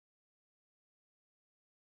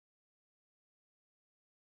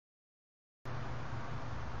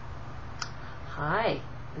Hi,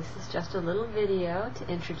 this is just a little video to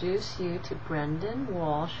introduce you to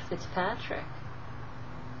BrendanWalshFitzpatrick.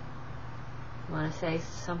 Want to say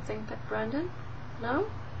something, Brendan? No?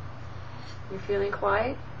 You're feeling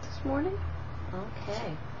quiet this morning?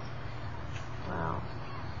 Okay. Wow.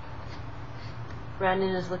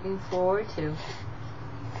 Brendan is looking forward to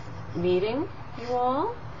meeting you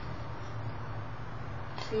all.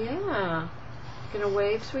 Yeah. Gonna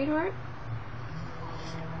wave, sweetheart?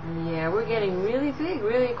 Yeah, we're getting really big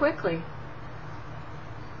really quickly.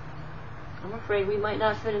 I'm afraid we might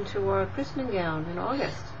not fit into our christening gown in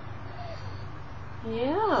August.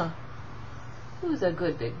 Yeah. Who's a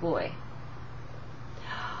good big boy?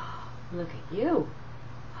 Look at you.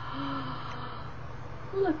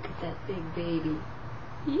 Look at that big baby.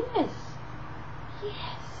 Yes.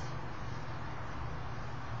 Yes.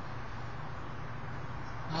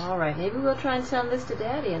 Alright, maybe we'll try and send this to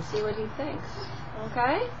Daddy and see what he thinks.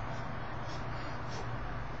 Okay?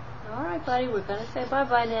 Alright, buddy, we're going to say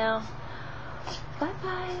bye-bye now.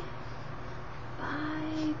 Bye-bye.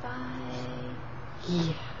 Bye-bye.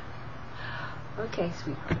 Yeah. Okay,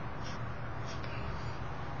 sweetheart. Okay.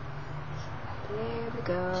 There we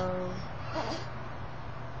go.